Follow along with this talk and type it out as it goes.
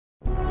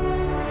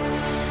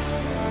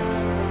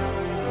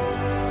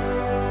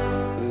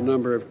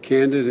number of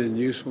candid and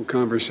useful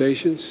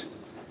conversations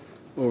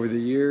over the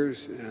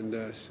years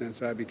and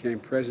since I became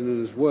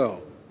president as well.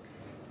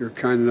 You're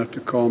kind enough to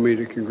call me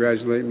to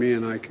congratulate me,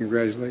 and I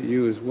congratulate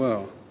you as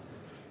well.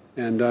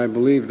 And I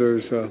believe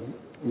there's a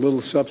little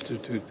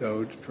substitute,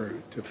 though,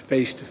 to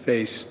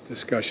face-to-face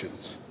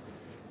discussions.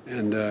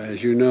 And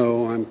as you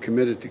know, I'm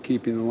committed to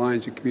keeping the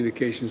lines of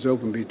communications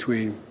open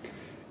between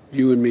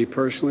you and me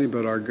personally,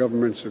 but our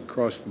governments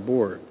across the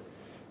board,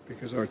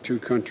 because our two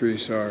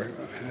countries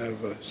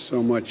have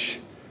so much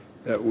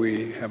that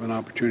we have an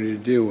opportunity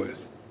to deal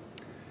with.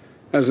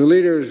 As the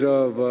leaders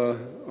of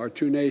our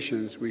two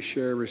nations, we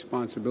share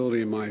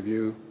responsibility, in my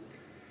view,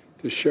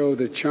 to show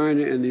that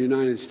China and the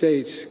United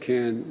States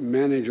can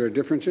manage our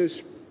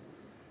differences,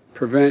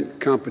 prevent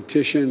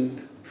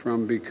competition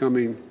from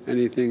becoming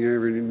anything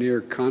ever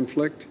near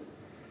conflict,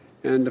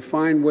 and to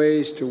find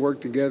ways to work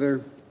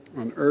together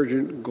on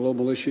urgent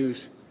global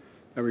issues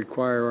that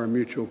require our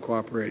mutual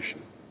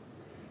cooperation.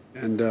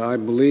 And I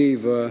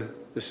believe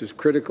this is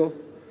critical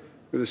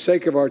for the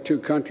sake of our two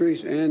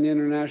countries and the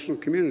international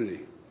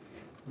community.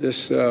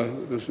 This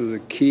was a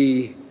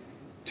key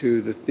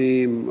to the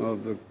theme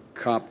of the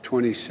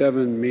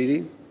COP27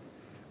 meeting,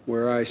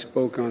 where I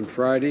spoke on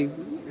Friday,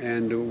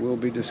 and we'll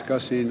be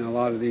discussing a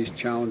lot of these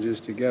challenges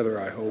together,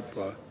 I hope,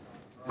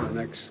 in the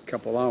next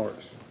couple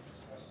hours.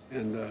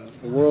 And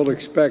the world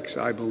expects,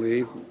 I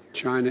believe,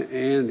 China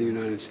and the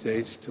United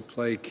States to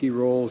play key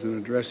roles in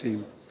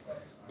addressing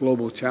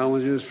global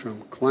challenges, from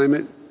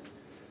climate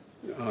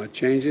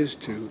changes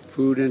to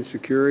food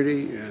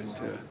insecurity, and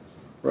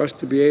for us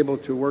to be able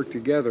to work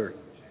together.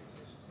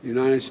 The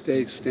United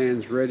States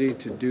stands ready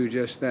to do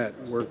just that,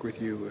 work with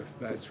you if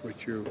that's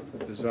what you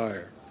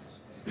desire.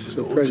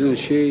 So, President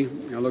Xi,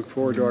 I look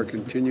forward to our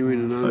continuing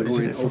and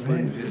ongoing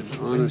open and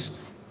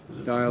honest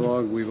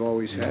dialogue we've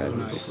always had,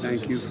 and I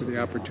thank you for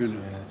the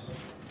opportunity.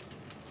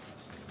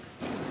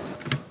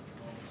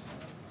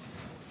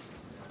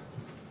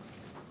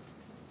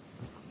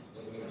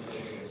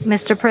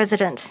 Mr.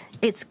 President,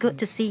 it's good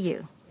to see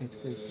you. It's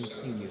good to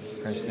see you,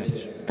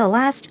 President. The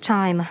last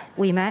time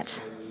we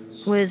met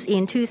was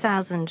in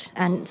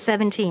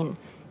 2017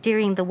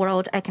 during the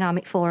World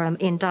Economic Forum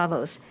in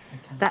Davos.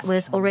 That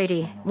was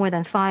already more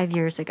than 5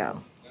 years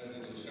ago.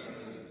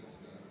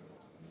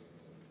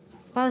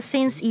 Well,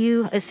 since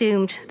you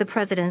assumed the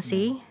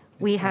presidency,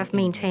 we have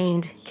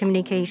maintained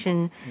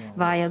communication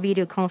via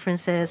video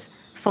conferences,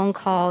 phone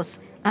calls,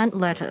 and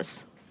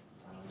letters.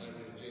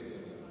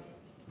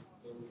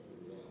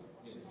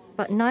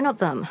 But none of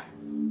them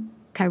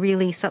can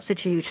really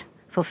substitute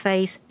for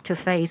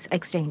face-to-face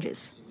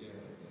exchanges.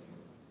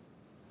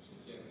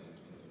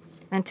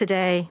 And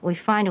today, we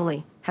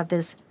finally have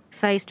this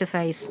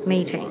face-to-face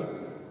meeting.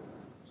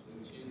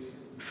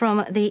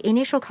 From the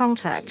initial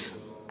contact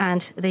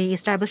and the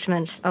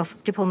establishment of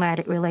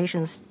diplomatic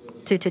relations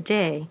to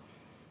today,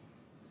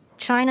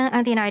 China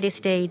and the United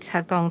States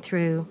have gone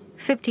through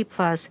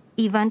 50-plus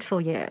eventful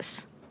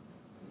years.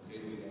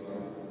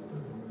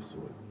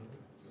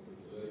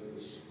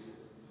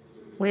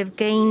 We've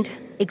gained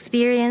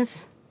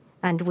experience,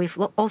 and we've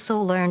also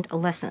learned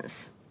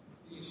lessons.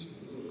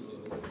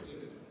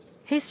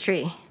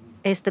 History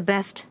is the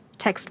best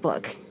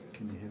textbook.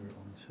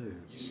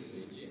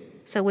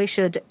 So we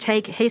should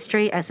take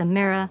history as a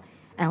mirror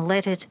and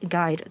let it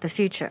guide the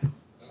future.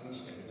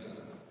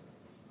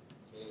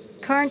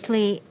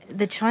 Currently,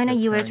 the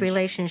China-U.S.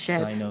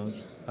 relationship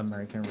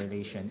Sino-American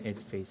relation is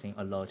facing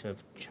a lot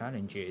of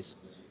challenges.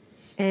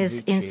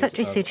 Is in such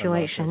a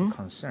situation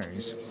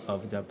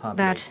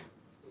that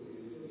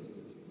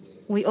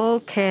we all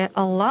care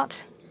a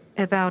lot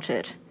about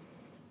it,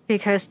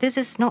 because this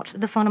is not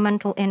the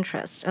fundamental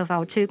interest of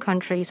our two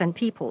countries and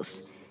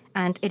peoples,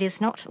 and it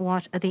is not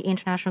what the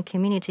international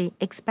community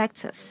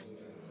expects us.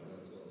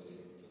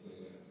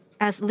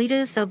 As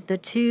leaders of the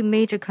two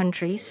major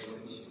countries,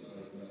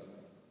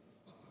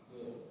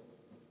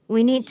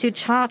 we need to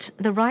chart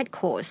the right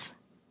course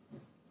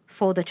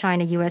for the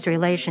China-U.S.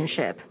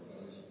 relationship.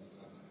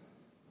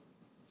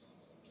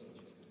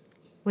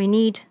 We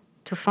need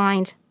to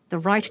find the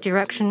right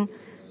direction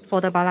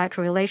for the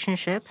bilateral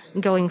relationship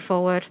going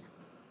forward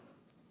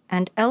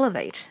and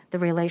elevate the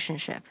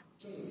relationship.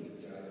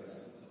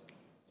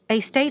 A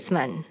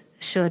statesman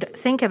should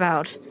think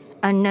about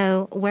and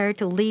know where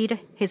to lead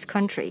his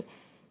country.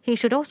 He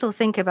should also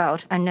think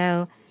about and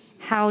know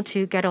how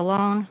to get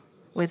along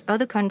with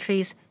other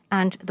countries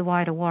and the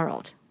wider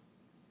world.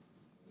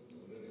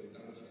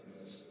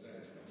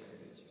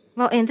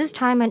 Well, in this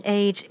time and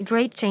age,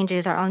 great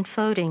changes are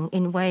unfolding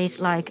in ways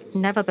like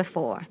never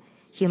before.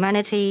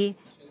 Humanity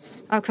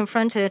are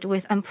confronted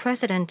with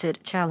unprecedented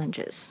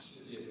challenges.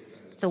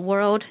 The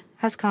world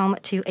has come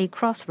to a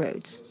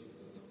crossroads.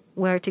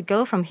 Where to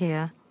go from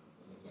here?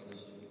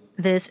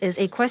 This is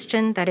a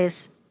question that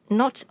is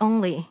not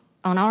only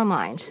on our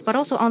mind, but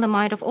also on the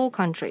mind of all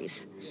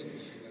countries.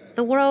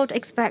 The world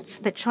expects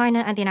that China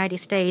and the United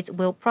States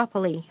will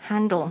properly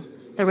handle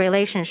the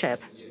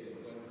relationship.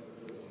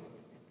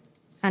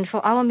 And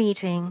for our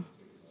meeting,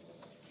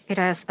 it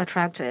has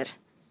attracted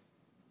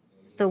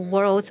the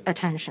world's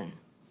attention.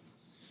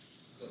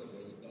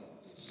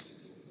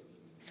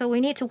 So we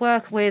need to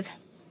work with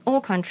all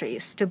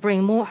countries to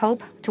bring more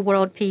hope to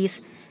world peace,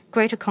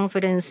 greater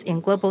confidence in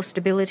global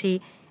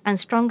stability, and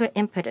stronger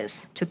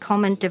impetus to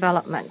common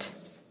development.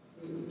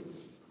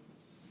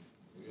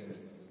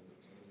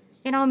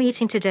 In our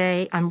meeting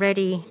today, I'm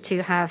ready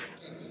to have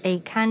a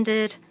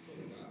candid,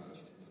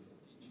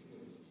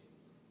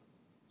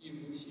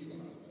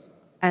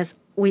 as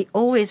we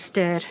always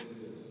did,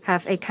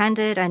 have a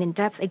candid and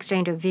in-depth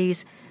exchange of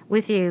views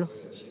with you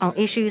on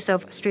issues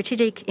of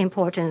strategic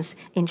importance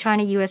in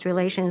China-US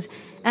relations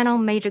and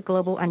on major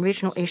global and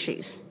regional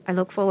issues. I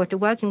look forward to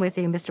working with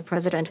you, Mr.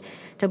 President,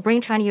 to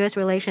bring China-US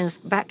relations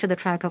back to the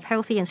track of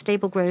healthy and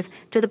stable growth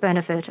to the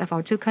benefit of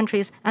our two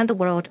countries and the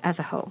world as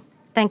a whole.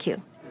 Thank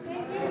you.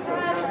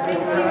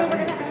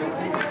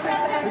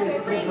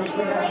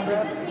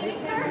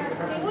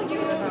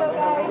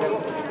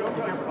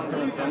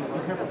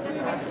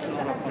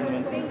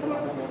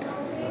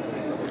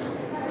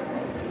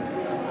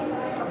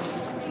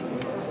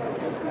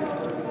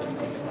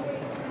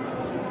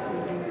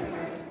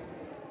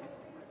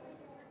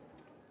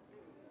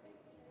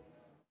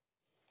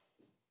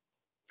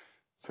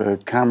 So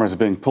cameras are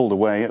being pulled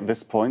away at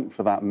this point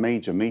for that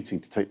major meeting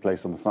to take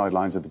place on the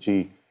sidelines of the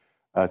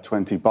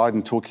G20.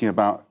 Biden talking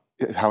about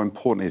how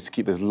important it is to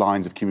keep those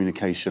lines of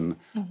communication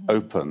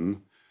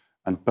open,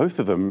 and both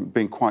of them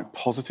being quite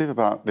positive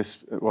about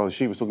this. Well,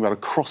 Xi was talking about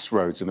a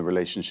crossroads in the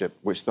relationship,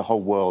 which the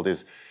whole world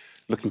is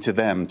looking to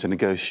them to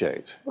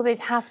negotiate. Well, they'd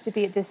have to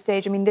be at this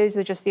stage. I mean, those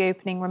were just the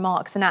opening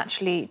remarks. And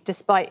actually,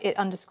 despite it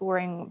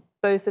underscoring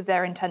both of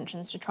their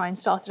intentions to try and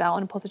start it out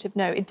on a positive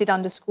note, it did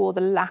underscore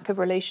the lack of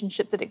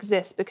relationship that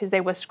exists because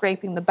they were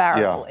scraping the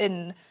barrel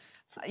in,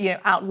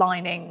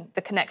 outlining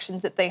the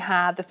connections that they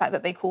had, the fact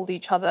that they called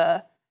each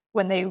other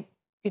when they,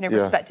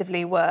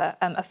 respectively were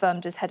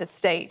affirmed as head of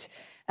state.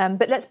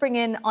 But let's bring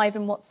in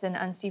Ivan Watson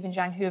and Stephen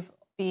Zhang, who have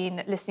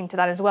been listening to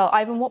that as well.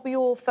 Ivan, what were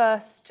your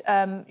first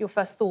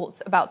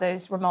thoughts about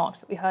those remarks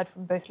that we heard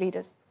from both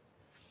leaders?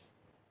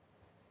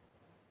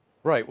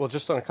 Right. Well,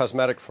 just on a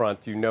cosmetic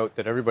front, you note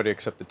that everybody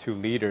except the two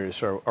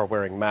leaders are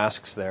wearing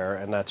masks there,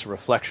 and that's a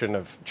reflection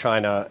of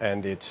China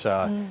and its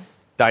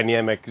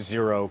dynamic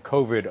zero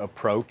COVID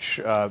approach.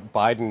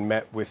 Biden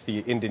met with the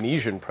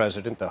Indonesian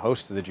president, the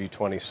host of the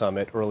G20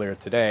 summit, earlier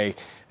today,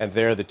 and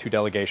there the two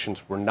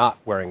delegations were not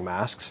wearing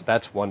masks.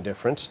 That's one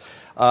difference.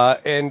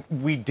 And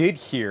we did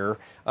hear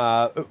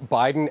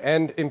Biden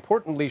and,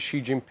 importantly,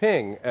 Xi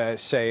Jinping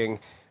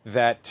saying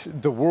that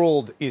the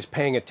world is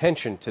paying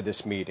attention to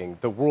this meeting.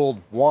 The world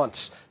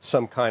wants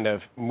some kind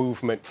of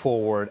movement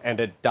forward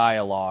and a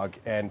dialogue,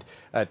 and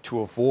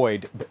to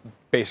avoid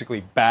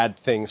basically bad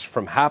things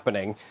from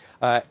happening.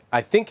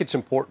 I think it's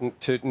important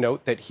to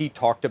note that he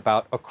talked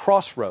about a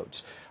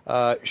crossroads.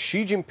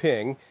 Xi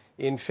Jinping,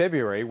 in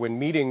February, when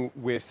meeting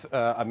with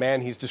a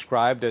man he's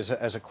described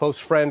as a close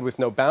friend with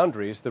no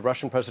boundaries, the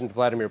Russian President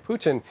Vladimir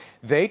Putin,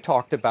 they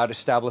talked about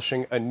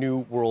establishing a new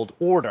world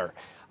order.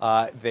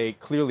 They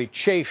clearly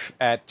chafe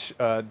at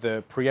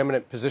the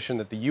preeminent position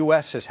that the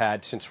U.S. has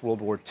had since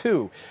World War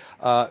II.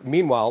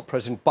 Meanwhile,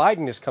 President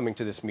Biden is coming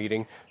to this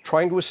meeting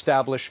trying to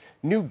establish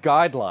new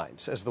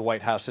guidelines, as the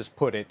White House has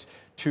put it,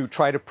 to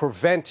try to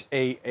prevent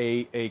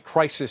a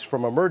crisis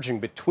from emerging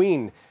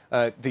between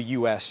the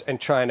U.S. and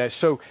China.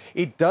 So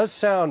it does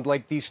sound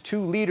like these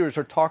two leaders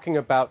are talking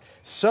about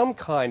some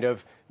kind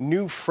of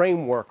new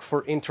framework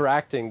for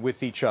interacting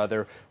with each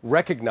other,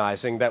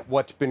 recognizing that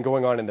what's been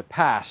going on in the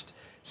past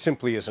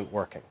simply isn't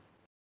working.